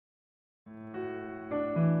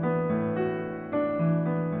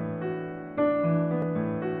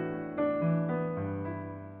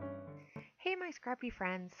Scrappy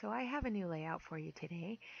friends. So I have a new layout for you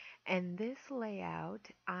today. And this layout,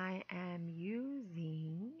 I am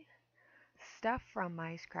using stuff from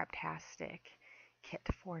my Scraptastic kit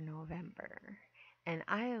for November. And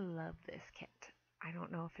I love this kit. I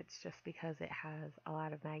don't know if it's just because it has a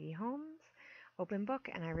lot of Maggie Holmes open book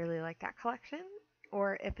and I really like that collection,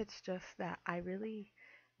 or if it's just that I really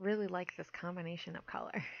like this combination of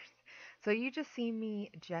colors. So you just see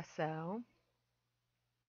me gesso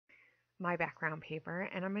my background paper,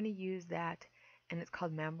 and I'm going to use that, and it's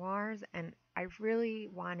called Memoirs, and I really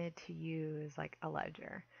wanted to use like a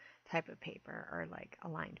ledger type of paper or like a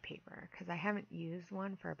lined paper because I haven't used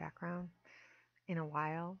one for a background in a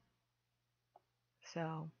while.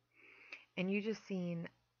 So, and you just seen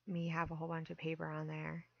me have a whole bunch of paper on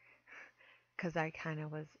there because I kind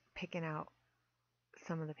of was picking out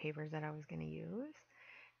some of the papers that I was going to use.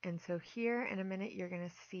 And so here in a minute, you're going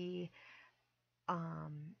to see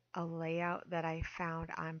a layout that I found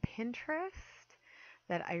on Pinterest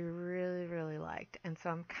that I really liked. And so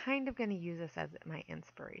I'm kind of going to use this as my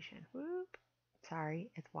inspiration. Whoop.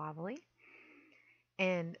 Sorry, it's wobbly.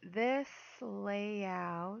 And this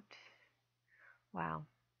layout, wow,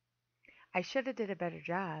 I should have did a better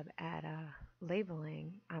job at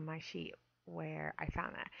labeling on my sheet where I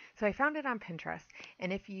found that. So I found it on Pinterest.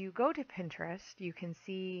 And if you go to Pinterest, you can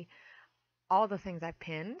see all the things I've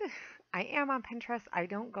pinned. I am on Pinterest. I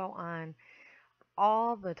don't go on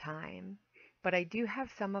all the time, but I do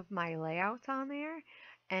have some of my layouts on there,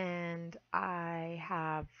 and I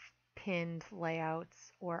have pinned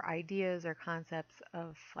layouts or ideas or concepts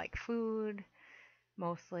of like food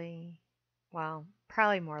mostly. Well,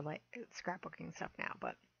 probably more like scrapbooking stuff now,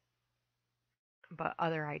 but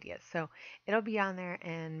other ideas. So it'll be on there,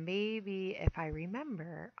 and maybe if I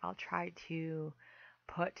remember, I'll try to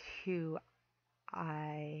put who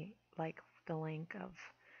I like the link of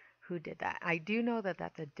who did that. I do know that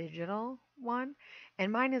that's a digital one,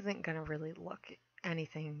 and mine isn't going to really look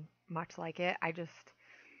anything much like it.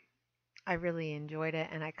 I really enjoyed it,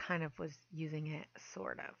 and I kind of was using it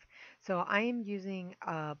sort of. So I am using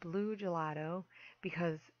a blue gelato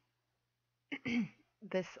because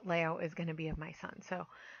this layout is going to be of my son. So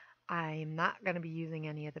I'm not going to be using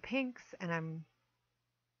any of the pinks, and I'm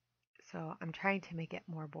trying to make it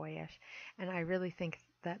more boyish, and I really think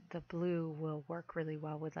that the blue will work really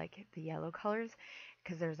well with like the yellow colors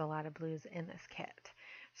because there's a lot of blues in this kit.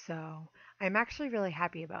 So I'm actually really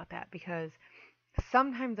happy about that because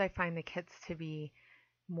sometimes I find the kits to be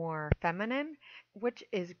more feminine, which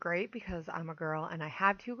is great because I'm a girl and I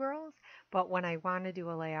have two girls. But when I want to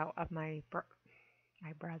do a layout of my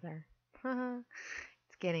brother,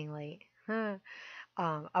 it's getting late.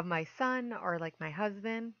 Of my son or like my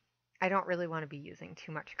husband, I don't really want to be using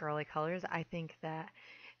too much girly colors. I think that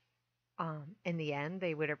in the end,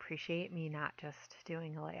 they would appreciate me not just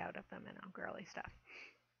doing a layout of them in all girly stuff.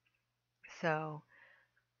 So,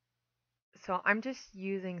 so I'm just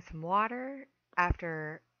using some water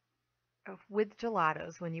after with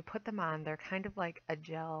gelatos. When you put them on, they're kind of like a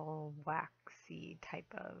gel waxy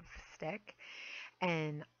type of stick,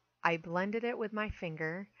 and I blended it with my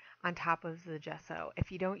finger on top of the gesso.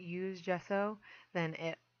 If you don't use gesso, then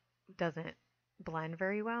it doesn't blend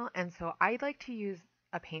very well. And so I like to use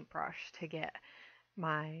a paintbrush to get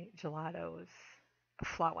my gelatos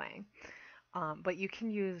flowing. But you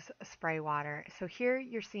can use spray water. So here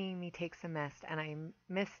you're seeing me take some mist, and I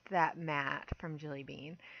mist that matte from Jilly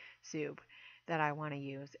Bean Soup that I want to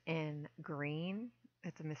use in green.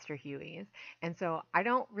 It's a Mr. Huey's. And so I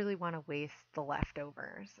don't really want to waste the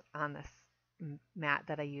leftovers on this mat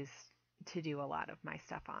that I use to do a lot of my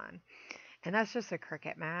stuff on. And that's just a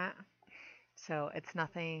Cricut mat. So it's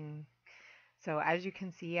nothing. So as you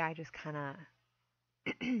can see, I just kind of,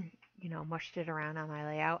 mushed it around on my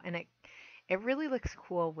layout, and it really looks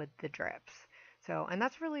cool with the drips. So, and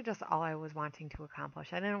that's really just all I was wanting to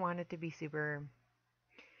accomplish. I didn't want it to be super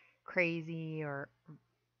crazy or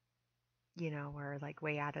like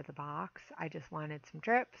way out of the box. I just wanted some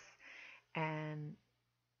drips, and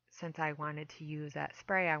since I wanted to use that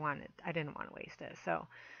spray, I didn't want to waste it. So,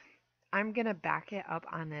 I'm going to back it up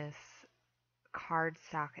on this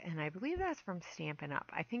cardstock, and I believe that's from Stampin'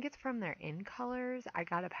 Up. I think it's from their In Colors. I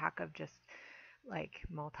got a pack of just like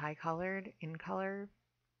multicolored in color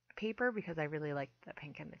paper because I really liked the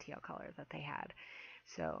pink and the teal colors that they had.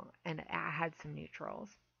 So, and I had some neutrals.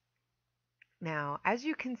 Now, as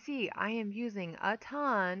you can see, I am using a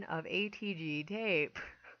ton of ATG tape.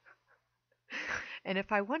 And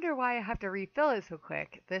if I wonder why I have to refill it so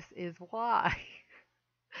quick, this is why.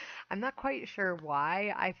 I'm not quite sure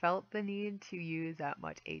why I felt the need to use that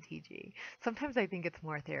much ATG. Sometimes I think it's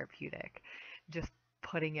more therapeutic just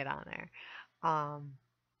putting it on there. Um,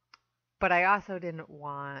 but I also didn't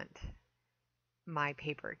want my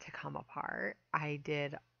paper to come apart. I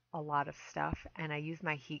did a lot of stuff and I used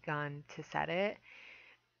my heat gun to set it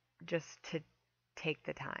just to take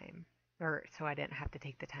the time, or so I didn't have to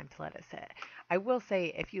take the time to let it sit. I will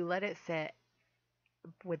say if you let it sit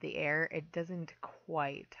with the air, it doesn't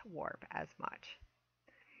quite warp as much,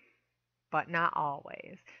 but not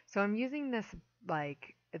always. So I'm using this,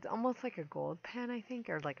 like it's almost like a gold pen, I think,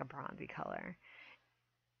 or like a bronzy color.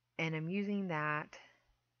 And I'm using that,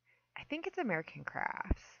 I think it's American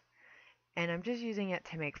Crafts. And I'm just using it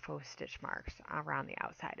to make faux stitch marks around the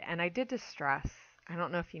outside. And I did distress. I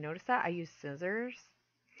don't know if you noticed that. I used scissors.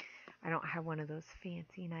 I don't have one of those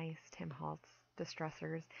fancy, nice Tim Holtz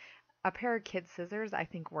distressors. A pair of kid scissors I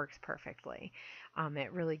think works perfectly.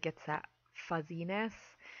 It really gets that fuzziness.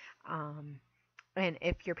 Um, and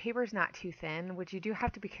if your paper's not too thin, which you do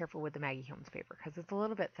have to be careful with the Maggie Holmes paper because it's a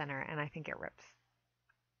little bit thinner and I think it rips.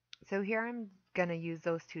 So here I'm going to use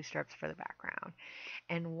those two strips for the background.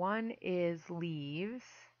 And one is leaves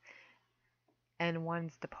and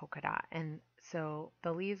one's the polka dot. And so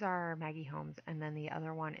the leaves are Maggie Holmes, and then the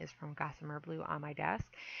other one is from Gossamer Blue on my desk.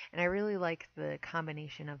 And I really like the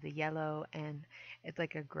combination of the yellow and it's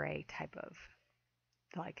like a gray type of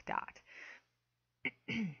like dot.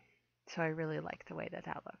 So I really like the way that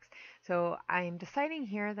that looks. So I'm deciding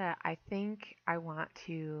here that I think I want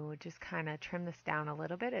to just kind of trim this down a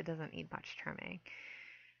little bit. It doesn't need much trimming,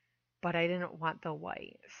 but I didn't want the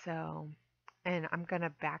white. So, and I'm going to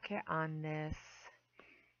back it on this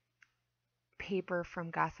paper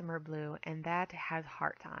from Gossamer Blue, and that has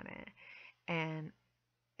hearts on it. And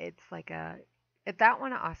it's like that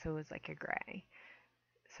one also is like a gray.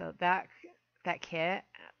 So that kit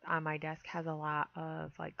on my desk has a lot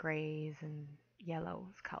of like grays and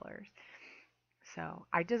yellows colors. So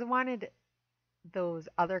I just wanted those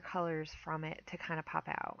other colors from it to kind of pop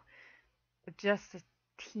out. Just a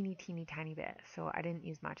teeny, teeny, tiny bit. So I didn't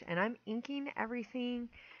use much. And I'm inking everything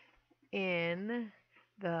in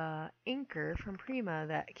the inker from Prima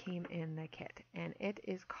that came in the kit. And it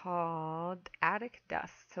is called Attic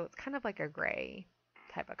Dust. So it's kind of like a gray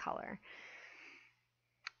type of color.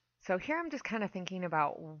 So here I'm just kind of thinking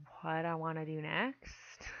about what I want to do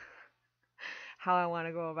next, how I want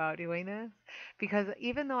to go about doing this. Because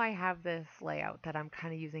even though I have this layout that I'm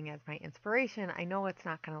kind of using as my inspiration, I know it's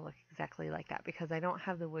not going to look exactly like that because I don't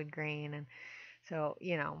have the wood grain. And so,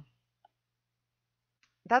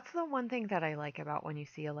 that's the one thing that I like about when you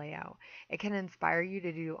see a layout. It can inspire you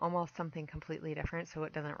to do almost something completely different so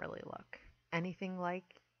it doesn't really look anything like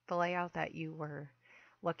the layout that you were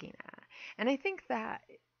looking at. And I think that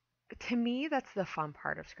to me, that's the fun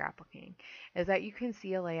part of scrapbooking, is that you can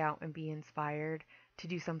see a layout and be inspired to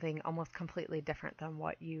do something almost completely different than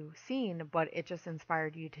what you've seen, but it just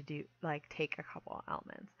inspired you to do, like, take a couple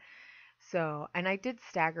elements. So, and I did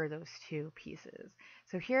stagger those two pieces.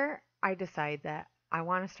 So here I decide that I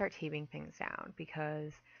want to start taping things down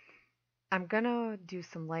because I'm going to do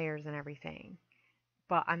some layers and everything,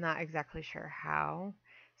 but I'm not exactly sure how.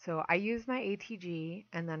 So I use my ATG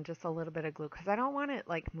and then just a little bit of glue because I don't want it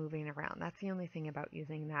like moving around. That's the only thing about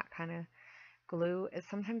using that kind of glue is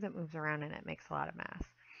sometimes it moves around and it makes a lot of mess.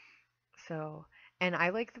 So, and I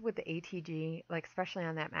like with the ATG, like especially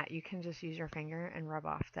on that mat, you can just use your finger and rub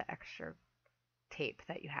off the extra tape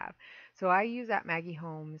that you have. So I use that Maggie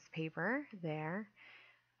Holmes paper there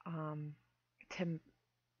to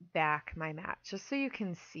back my mat just so you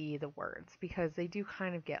can see the words because they do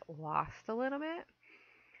kind of get lost a little bit.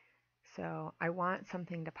 So I want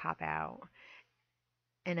something to pop out.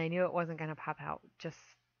 And I knew it wasn't going to pop out just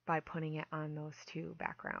by putting it on those two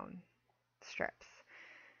background strips.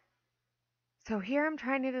 So here I'm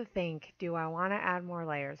trying to think, do I want to add more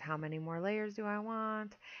layers? How many more layers do I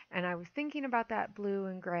want? And I was thinking about that blue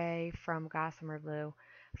and gray from Gossamer Blue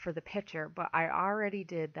for the picture, but I already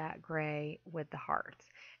did that gray with the hearts.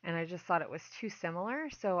 And I just thought it was too similar,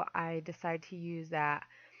 so I decided to use that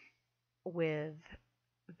with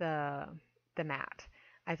the the mat.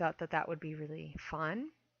 I thought that that would be really fun.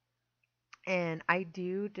 And I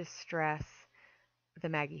do distress the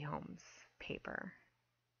Maggie Holmes paper.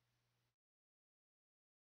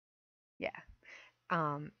 Yeah.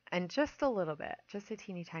 And just a little bit, just a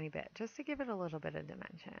teeny tiny bit, just to give it a little bit of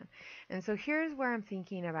dimension. And so here's where I'm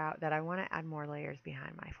thinking about that I want to add more layers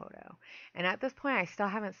behind my photo. And at this point, I still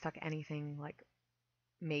haven't stuck anything like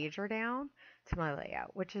major down to my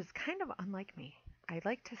layout, which is kind of unlike me. I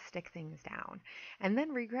like to stick things down and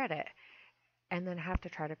then regret it and then have to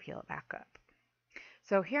try to peel it back up.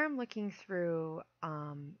 So here I'm looking through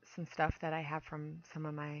some stuff that I have from some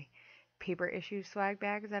of my paper issue swag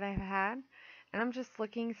bags that I've had. And I'm just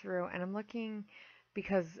looking through and I'm looking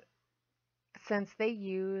because since they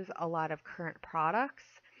use a lot of current products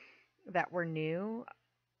that were new,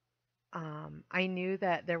 I knew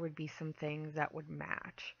that there would be some things that would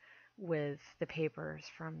match with the papers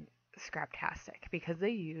from Scraptastic because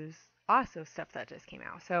they use also stuff that just came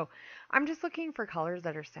out. So I'm just looking for colors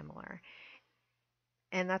that are similar.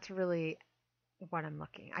 And that's really what I'm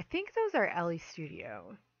looking. I think those are Ellie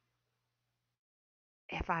Studio,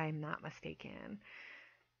 if I'm not mistaken,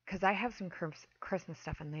 because I have some Christmas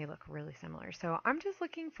stuff and they look really similar. So I'm just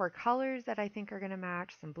looking for colors that I think are going to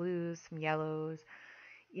match, some blues, some yellows.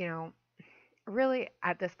 You know, really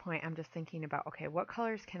at this point, I'm just thinking about, okay, what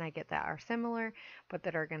colors can I get that are similar, but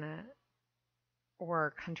that are going to,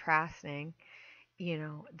 or contrasting,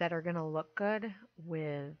 that are going to look good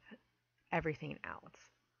with everything else.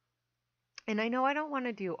 And I know I don't want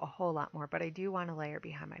to do a whole lot more, but I do want to layer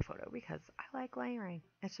behind my photo because I like layering.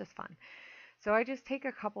 It's just fun. So I just take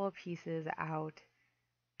a couple of pieces out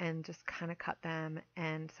and just kind of cut them.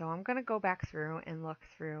 And so I'm going to go back through and look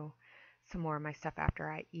through some more of my stuff after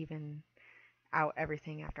I even out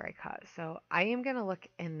everything after I cut. So I am going to look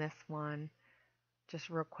in this one just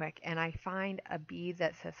real quick and I find a bead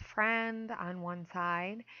that says friend on one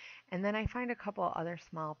side and then I find a couple other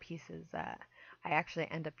small pieces that I actually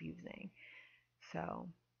end up using. So,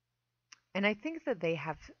 and I think that they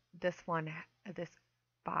have this one, this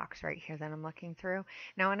box right here that I'm looking through.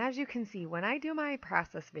 Now, and as you can see, when I do my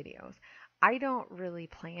process videos, I don't really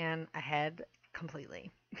plan ahead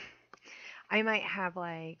completely. I might have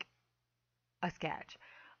like a sketch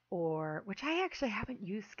or, which I actually haven't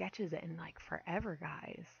used sketches in like forever,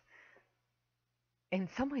 guys. In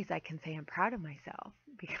some ways, I can say I'm proud of myself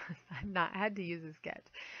because I've not had to use a sketch.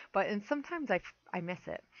 But and sometimes I miss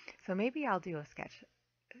it. So maybe I'll do a sketch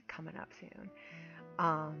coming up soon.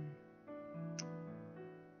 Um,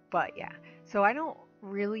 but yeah, so I don't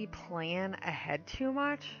really plan ahead too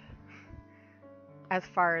much as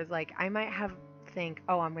far as like I might have think,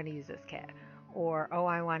 oh, I'm going to use this kit or oh,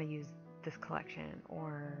 I want to use this collection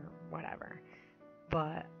or whatever.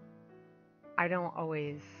 But I don't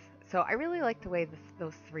always. So I really like the way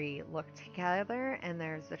those three look together and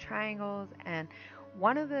there's the triangles and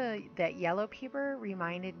one of that yellow paper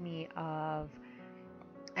reminded me of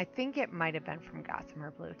I think it might have been from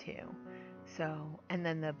Gossamer Blue too. So, and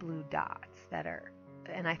then the blue dots that are,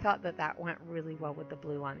 and I thought that that went really well with the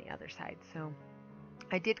blue on the other side. So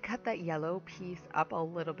I did cut that yellow piece up a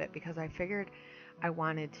little bit because I figured I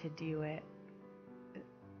wanted to do it,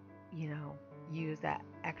 you know, use that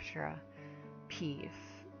extra piece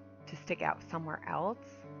to stick out somewhere else.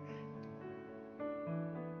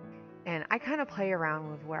 And I kind of play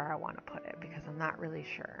around with where I want to put it because I'm not really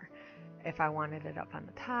sure if I wanted it up on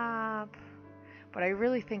the top. But I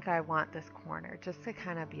really think I want this corner just to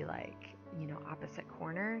kind of be like, opposite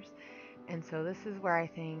corners. And so this is where I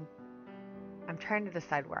think I'm trying to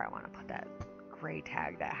decide where I want to put that gray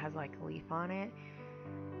tag that has like a leaf on it.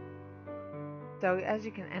 So as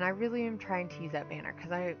you can, and I really am trying to use that banner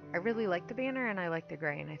because I really like the banner and I like the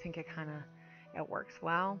gray and I think it works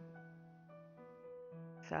well.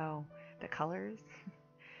 So the colors.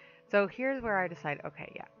 So here's where I decide, okay,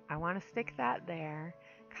 yeah, I want to stick that there,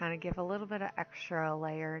 kind of give a little bit of extra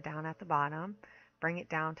layer down at the bottom, bring it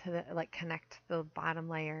down to connect the bottom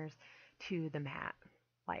layers to the matte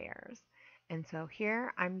layers. And so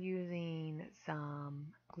here I'm using some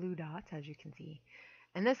glue dots, as you can see.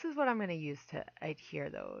 And this is what I'm going to use to adhere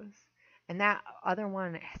those. And that other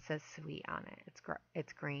one says sweet on it.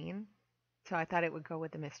 It's green. So I thought it would go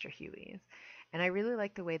with the Mr. Huey's. And I really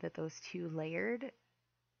like the way that those two layered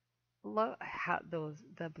how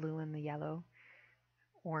the blue and the yellow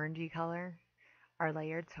orangey color are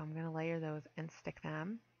layered. So I'm going to layer those and stick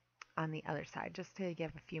them on the other side just to give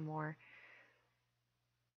a few more.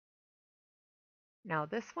 Now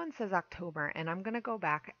this one says October and I'm going to go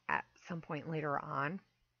back at some point later on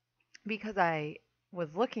because I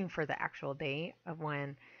was looking for the actual date of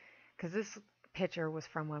when, because this picture was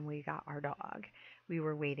from when we got our dog. We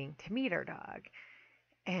were waiting to meet our dog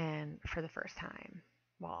and for the first time.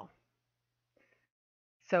 Well,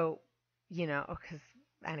 so, because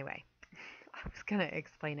anyway, I was going to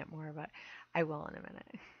explain it more, but I will in a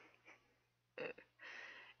minute.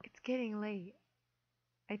 It's getting late.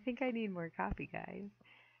 I think I need more coffee, guys.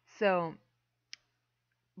 So,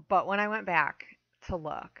 but when I went back to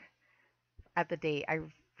look at the date, I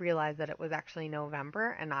realized that it was actually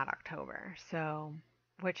November and not October. So,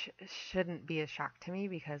 which shouldn't be a shock to me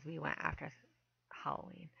because we went after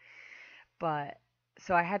Halloween. But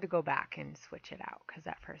so I had to go back and switch it out because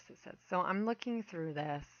at first it says. So I'm looking through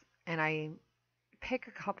this and I pick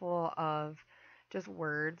a couple of just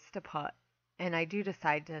words to put And I do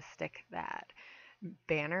decide to stick that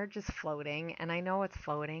banner just floating, and I know it's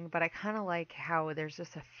floating, but I kind of like how there's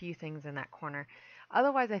just a few things in that corner.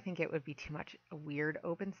 Otherwise, I think it would be too much weird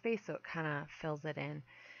open space, so it kind of fills it in,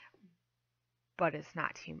 but it's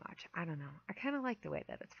not too much. I don't know. I kind of like the way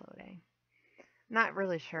that it's floating. Not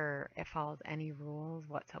really sure it follows any rules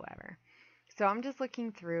whatsoever. So I'm just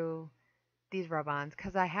looking through these rub-ons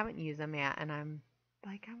because I haven't used them yet, and I'm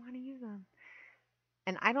like, I want to use them.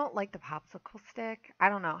 And I don't like the popsicle stick. I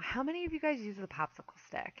don't know. How many of you guys use the popsicle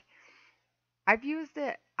stick? I've used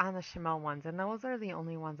it on the Chamel ones, and those are the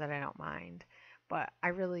only ones that I don't mind. But I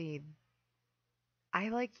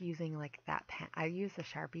like using like that pen. I use the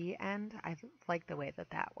Sharpie end. I like the way that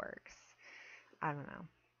that works. I don't know.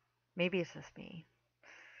 Maybe it's just me.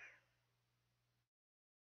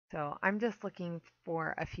 So I'm just looking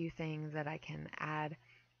for a few things that I can add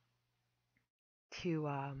to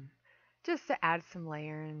just to add some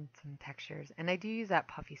layer and some textures. And I do use that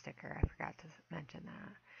puffy sticker. I forgot to mention that.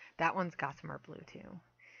 That one's Gossamer Blue too.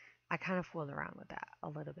 I kind of fooled around with that a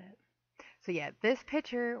little bit. So yeah, this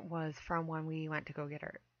picture was from when we went to go get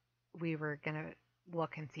our. We were gonna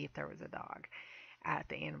look and see if there was a dog at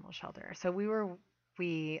the animal shelter. So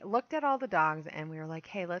we looked at all the dogs and we were like,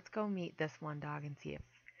 hey, let's go meet this one dog and see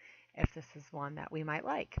if this is one that we might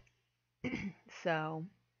like. so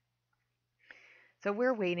so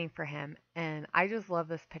we're waiting for him, and I just love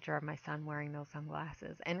this picture of my son wearing those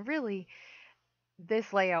sunglasses. And really,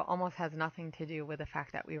 this layout almost has nothing to do with the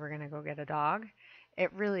fact that we were going to go get a dog.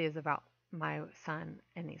 It really is about my son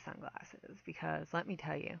and these sunglasses because let me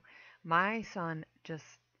tell you, my son just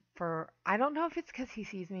I don't know if it's because he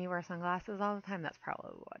sees me wear sunglasses all the time. That's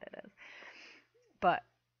probably what it is. But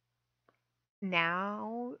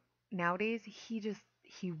now nowadays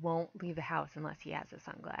he won't leave the house unless he has his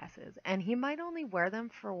sunglasses, and he might only wear them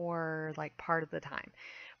for like part of the time.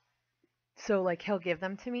 So like he'll give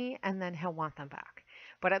them to me and then he'll want them back.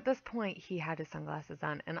 But at this point he had his sunglasses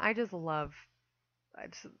on, and I just love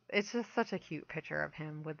it's just such a cute picture of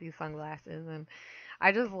him with these sunglasses, and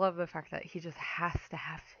I just love the fact that he just has to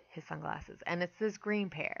have his sunglasses, and it's this green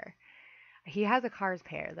pair. He has a Cars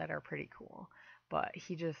pair that are pretty cool, but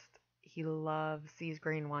he loves these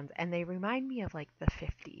green ones, and they remind me of like the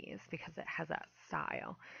 50s because it has that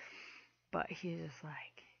style. But he's just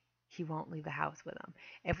like he won't leave the house with them.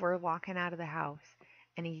 If we're walking out of the house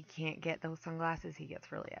and he can't get those sunglasses, he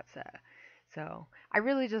gets really upset. So I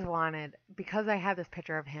really just wanted, because I had this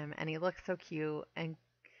picture of him and he looks so cute and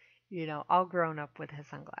all grown up with his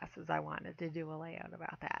sunglasses, I wanted to do a layout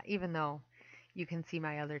about that, even though you can see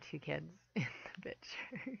my other two kids in the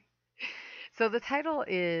picture. So the title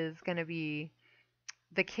is going to be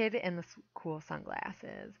The Kid in the Cool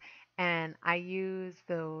Sunglasses. And I use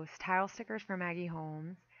those tile stickers from Maggie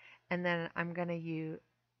Holmes. And then I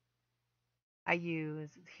use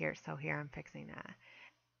here, so here I'm fixing that.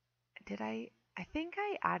 I think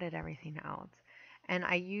I added everything else. And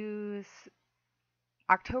I use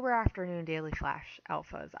October Afternoon Daily Flash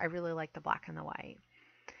alphas. I really like the black and the white.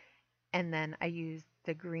 And then I use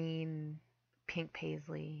the green, pink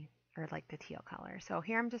paisley, or like the teal color. So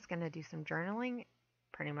here I'm just going to do some journaling,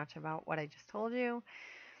 pretty much about what I just told you.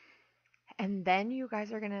 And then you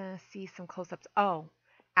guys are going to see some close-ups. Oh,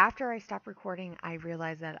 after I stopped recording, I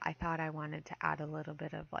realized that I thought I wanted to add a little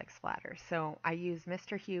bit of like splatter. So I used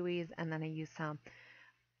Mr. Huey's and then I used some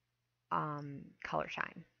color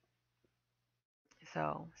shine.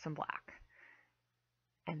 So some black.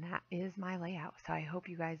 And that is my layout. So I hope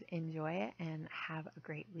you guys enjoy it and have a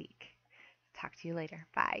great week. Talk to you later.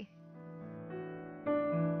 Bye.